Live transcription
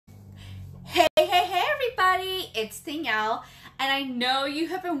everybody, it's Danielle, and I know you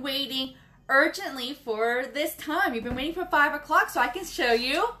have been waiting urgently for this time. You've been waiting for 5 o'clock so I can show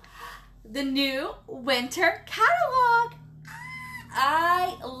you the new winter catalog.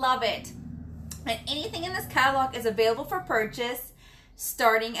 I love it. And anything in this catalog is available for purchase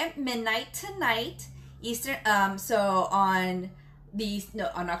starting at midnight tonight, Eastern. So on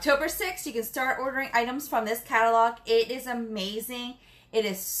October 6th, you can start ordering items from this catalog. It is amazing. It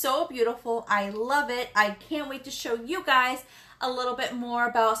is so beautiful. I love it. I can't wait to show you guys a little bit more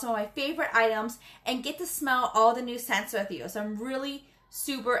about some of my favorite items and get to smell all the new scents with you. So I'm really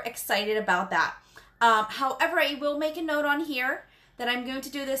super excited about that. However, I will make a note on here that I'm going to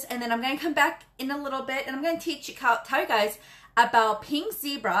do this, and then I'm going to come back in a little bit and I'm going to tell you guys about Pink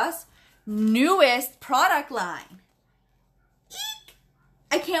Zebra's newest product line. Eek!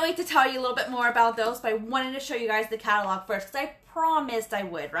 I can't wait to tell you a little bit more about those, but I wanted to show you guys the catalog first because I promised I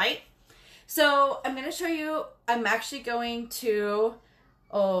would, right? So I'm going to show you, I'm actually going to,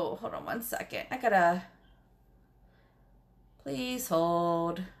 oh, hold on one second. I gotta, please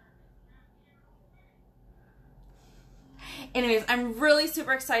hold. Anyways, I'm really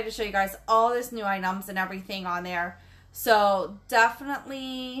super excited to show you guys all this new items and everything on there. So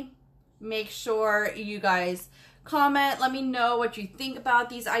definitely make sure you guys comment. Let me know what you think about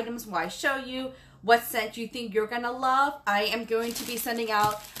these items while I show you what scent you think you're going to love. I am going to be sending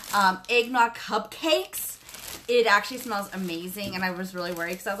out eggnog cupcakes. It actually smells amazing, and I was really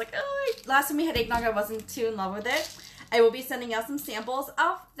worried because I was like, oh, last time we had eggnog, I wasn't too in love with it. I will be sending out some samples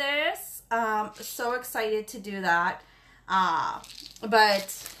of this. So excited to do that.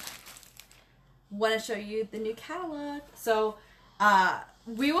 But want to show you the new catalog. So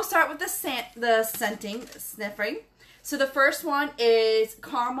we will start with the sniffing. So the first one is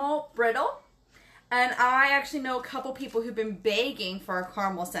caramel brittle. And I actually know a couple people who've been begging for a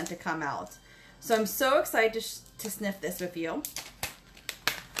caramel scent to come out. So I'm so excited to sniff this with you.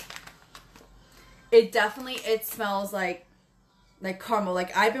 It smells like caramel.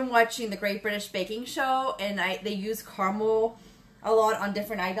 Like, I've been watching the Great British Baking Show, and they use caramel a lot on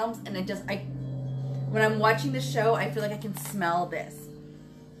different items, and when I'm watching the show, I feel like I can smell this.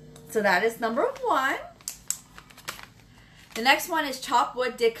 So that is number one. The next one is chopped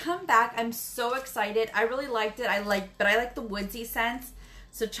wood. Did come back. I'm so excited. I really liked it. But I like the woodsy scents.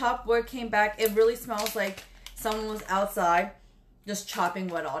 So chopped wood came back. It really smells like someone was outside just chopping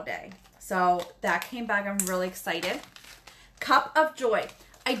wood all day. So that came back. I'm really excited. Cup of Joy.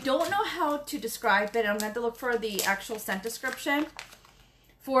 I don't know how to describe it. I'm going to have to look for the actual scent description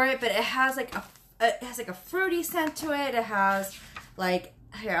for it, but it has like a fruity scent to it. It has like,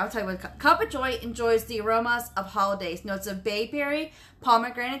 here, I'll tell you what. Cup of Joy enjoys the aromas of holidays. Notes of bayberry,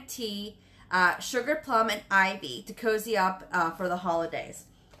 pomegranate tea, sugared plum, and ivy to cozy up for the holidays.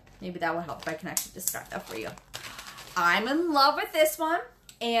 Maybe that will help if I can actually describe that for you. I'm in love with this one,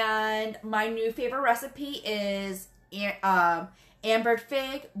 and my new favorite recipe is ambered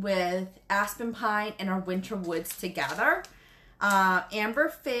fig with aspen pine and our winter woods together. Amber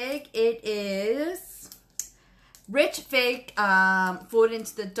fig, it is rich fig flowed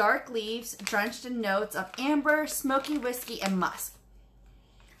into the dark leaves, drenched in notes of amber, smoky whiskey, and musk.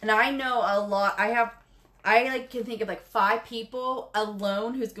 And I know a lot. I can think of like 5 people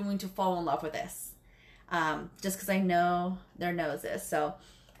alone who's going to fall in love with this, just because I know their noses. So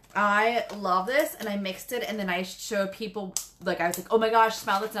I love this, and I mixed it, and then I showed people, like, I was like, oh my gosh,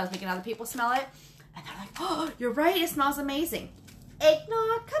 smell this, and I was making other people smell it, and they're like, oh, you're right, it smells amazing.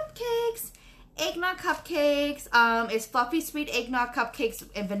 Eggnog cupcakes. Eggnog cupcakes is fluffy sweet eggnog cupcakes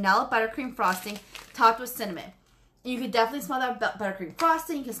and vanilla buttercream frosting topped with cinnamon. And you can definitely smell that buttercream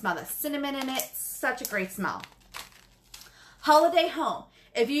frosting. You can smell the cinnamon in it. Such a great smell. Holiday Home.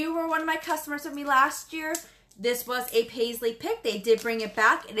 If you were one of my customers with me last year, this was a paisley pick. They did bring it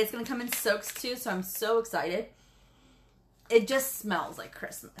back. It is going to come in soaks too, so I'm so excited. It just smells like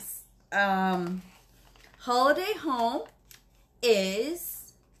Christmas. Holiday Home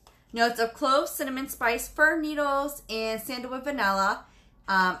is notes of clove, cinnamon spice, fir needles, and sandalwood vanilla.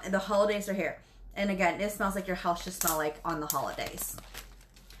 And the holidays are here. And again, it smells like your house should smell like on the holidays.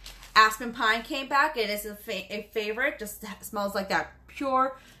 Aspen pine came back. It is a favorite. Just smells like that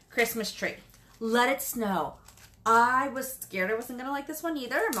pure Christmas tree. Let It Snow. I was scared I wasn't going to like this one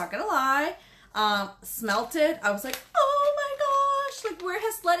either. I'm not going to lie. Smelt it. I was like, oh my gosh. Like, where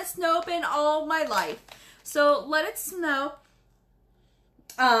has Let It Snow been all my life? So, Let It Snow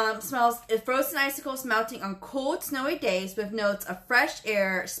smells frozen icicles melting on cold, snowy days with notes of fresh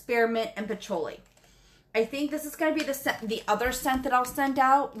air, spearmint, and patchouli. I think this is going to be the other scent that I'll send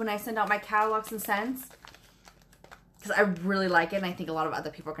out when I send out my catalogs and scents, because I really like it, and I think a lot of other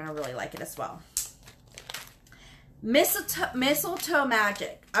people are going to really like it as well. Mistletoe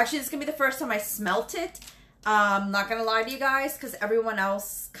magic. Actually, this is gonna be the first time I smelt it. Not gonna lie to you guys, because everyone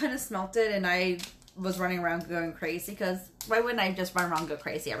else kind of smelt it, and I was running around going crazy. Because why wouldn't I just run around and go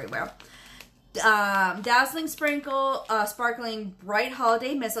crazy everywhere? Dazzling sprinkle, sparkling bright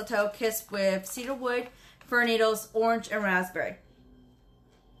holiday mistletoe, kissed with cedarwood, fir needles, orange, and raspberry.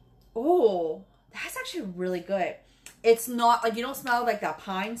 Oh, that's actually really good. It's not like, you don't smell like that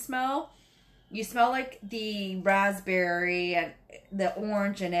pine smell. You smell like the raspberry and the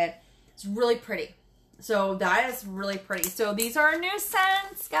orange in it. It's really pretty. So that is really pretty. So these are our new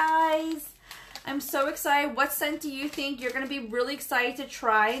scents, guys. I'm so excited. What scent do you think you're going to be really excited to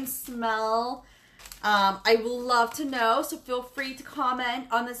try and smell? I would love to know. So feel free to comment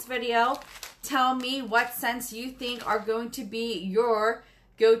on this video. Tell me what scents you think are going to be your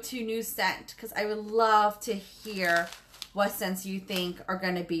go-to new scent. Because I would love to hear what scents you think are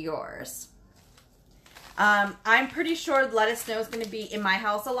going to be yours. I'm pretty sure Let Us Know is going to be in my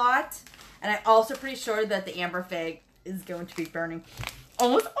house a lot. And I'm also pretty sure that the amber fig is going to be burning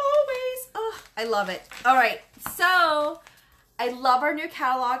almost always. Oh, I love it. All right. So, I love our new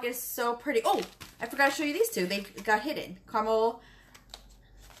catalog. It's so pretty. Oh, I forgot to show you these two. They got hidden. Caramel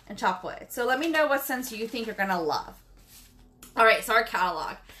and chopped wood. So, let me know what scents you think you're going to love. All right. So, our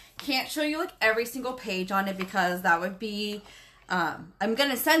catalog. Can't show you like every single page on it because that would be... I'm going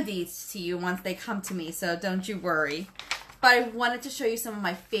to send these to you once they come to me, so don't you worry. But I wanted to show you some of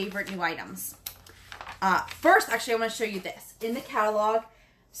my favorite new items. First, actually, I want to show you this. In the catalog,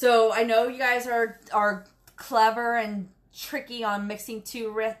 so I know you guys are clever and tricky on mixing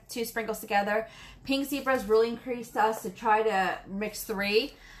two sprinkles together. Pink Zebras really increased us to try to mix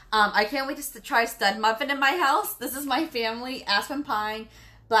 3. I can't wait to try stud muffin in my house. This is my family. Aspen Pine,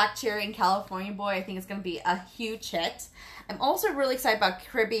 Black Cherry, and California Boy. I think it's going to be a huge hit. I'm also really excited about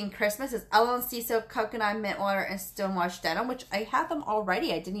Caribbean Christmas. It's Ellen Sea Soap, Coconut, Mint Water, and Stonewash Denim, which I have them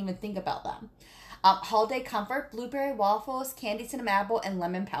already. I didn't even think about them. Holiday Comfort, Blueberry Waffles, Candy Cinnamon Apple, and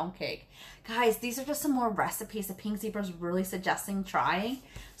Lemon Pound Cake. Guys, these are just some more recipes that Pink Zebra is really suggesting trying.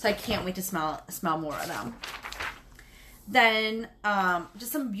 So I can't wait to smell more of them. Then,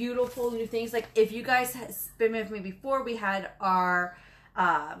 just some beautiful new things. Like, if you guys have been with me before, we had our...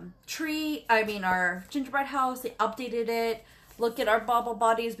 our gingerbread house. They updated it. Look at our bubble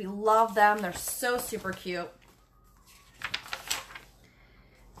buddies. We love them. They're so super cute.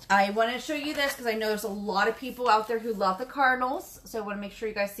 I want to show you this because I know there's a lot of people out there who love the cardinals. So I want to make sure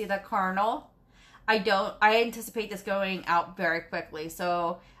you guys see that cardinal. I anticipate this going out very quickly.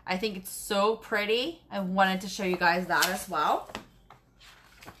 So I think it's so pretty. I wanted to show you guys that as well.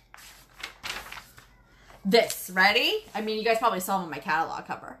 This, ready? I mean, you guys probably saw him on my catalog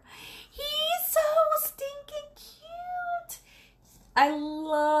cover. He's so stinking cute. I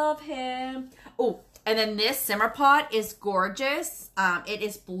love him. Oh, and then this simmer pot is gorgeous. It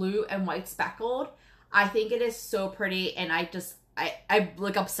is blue and white speckled. I think it is so pretty, and I'm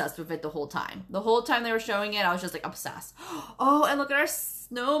like obsessed with it the whole time. The whole time they were showing it, I was just like obsessed. Oh, and look at our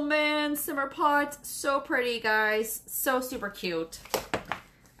snowman simmer pot. So pretty, guys. So super cute.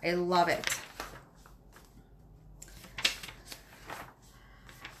 I love it.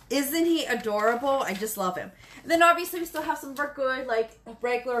 Isn't he adorable? I just love him. And then obviously we still have some good, like,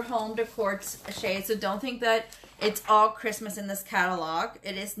 regular home decor shades. So don't think that it's all Christmas in this catalog.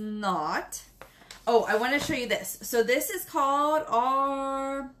 It is not. Oh, I want to show you this. So this is called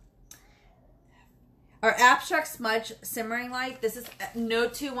our Abstract Smudge Simmering Light. This is, no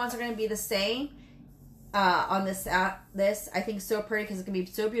two ones are going to be the same on this. I think so pretty because it's going to be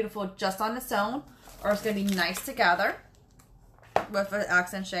so beautiful just on its own. Or it's going to be nice together with an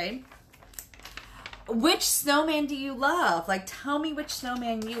accent shade. Which snowman do you love? Like, tell me which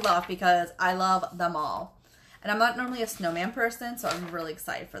snowman you love because I love them all. And I'm not normally a snowman person, so I'm really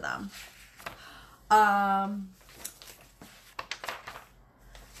excited for them. A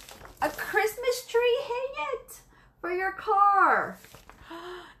Christmas tree, hang it for your car.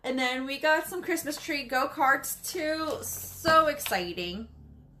 And then we got some Christmas tree go-karts too. So exciting.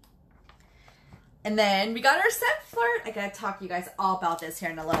 And then we got our scent flirt. I gotta talk to you guys all about this here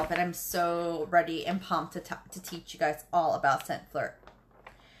in a little bit. I'm so ready and pumped to teach you guys all about scent flirt.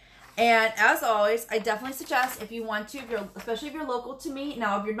 And as always, I definitely suggest if you want to, especially if you're local to me.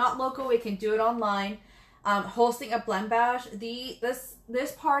 Now, if you're not local, we can do it online. Hosting a blend bash.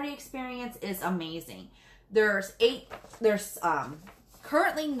 This party experience is amazing. There's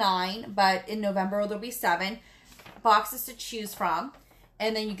currently 9, but in November there'll be 7 boxes to choose from.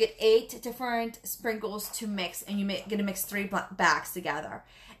 And then you get 8 different sprinkles to mix, and get to mix 3 bags together.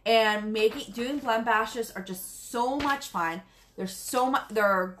 And doing blend bashes are just so much fun.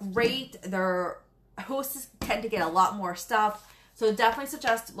 They're great. They're hostess tend to get a lot more stuff. So definitely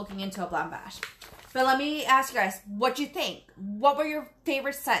suggest looking into a Blonde Bash. But let me ask you guys, what do you think? What were your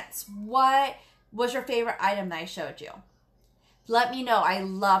favorite scents? What was your favorite item that I showed you? Let me know. I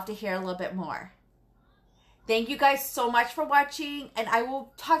love to hear a little bit more. Thank you guys so much for watching, and I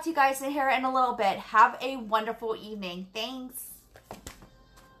will talk to you guys in here in a little bit. Have a wonderful evening. Thanks.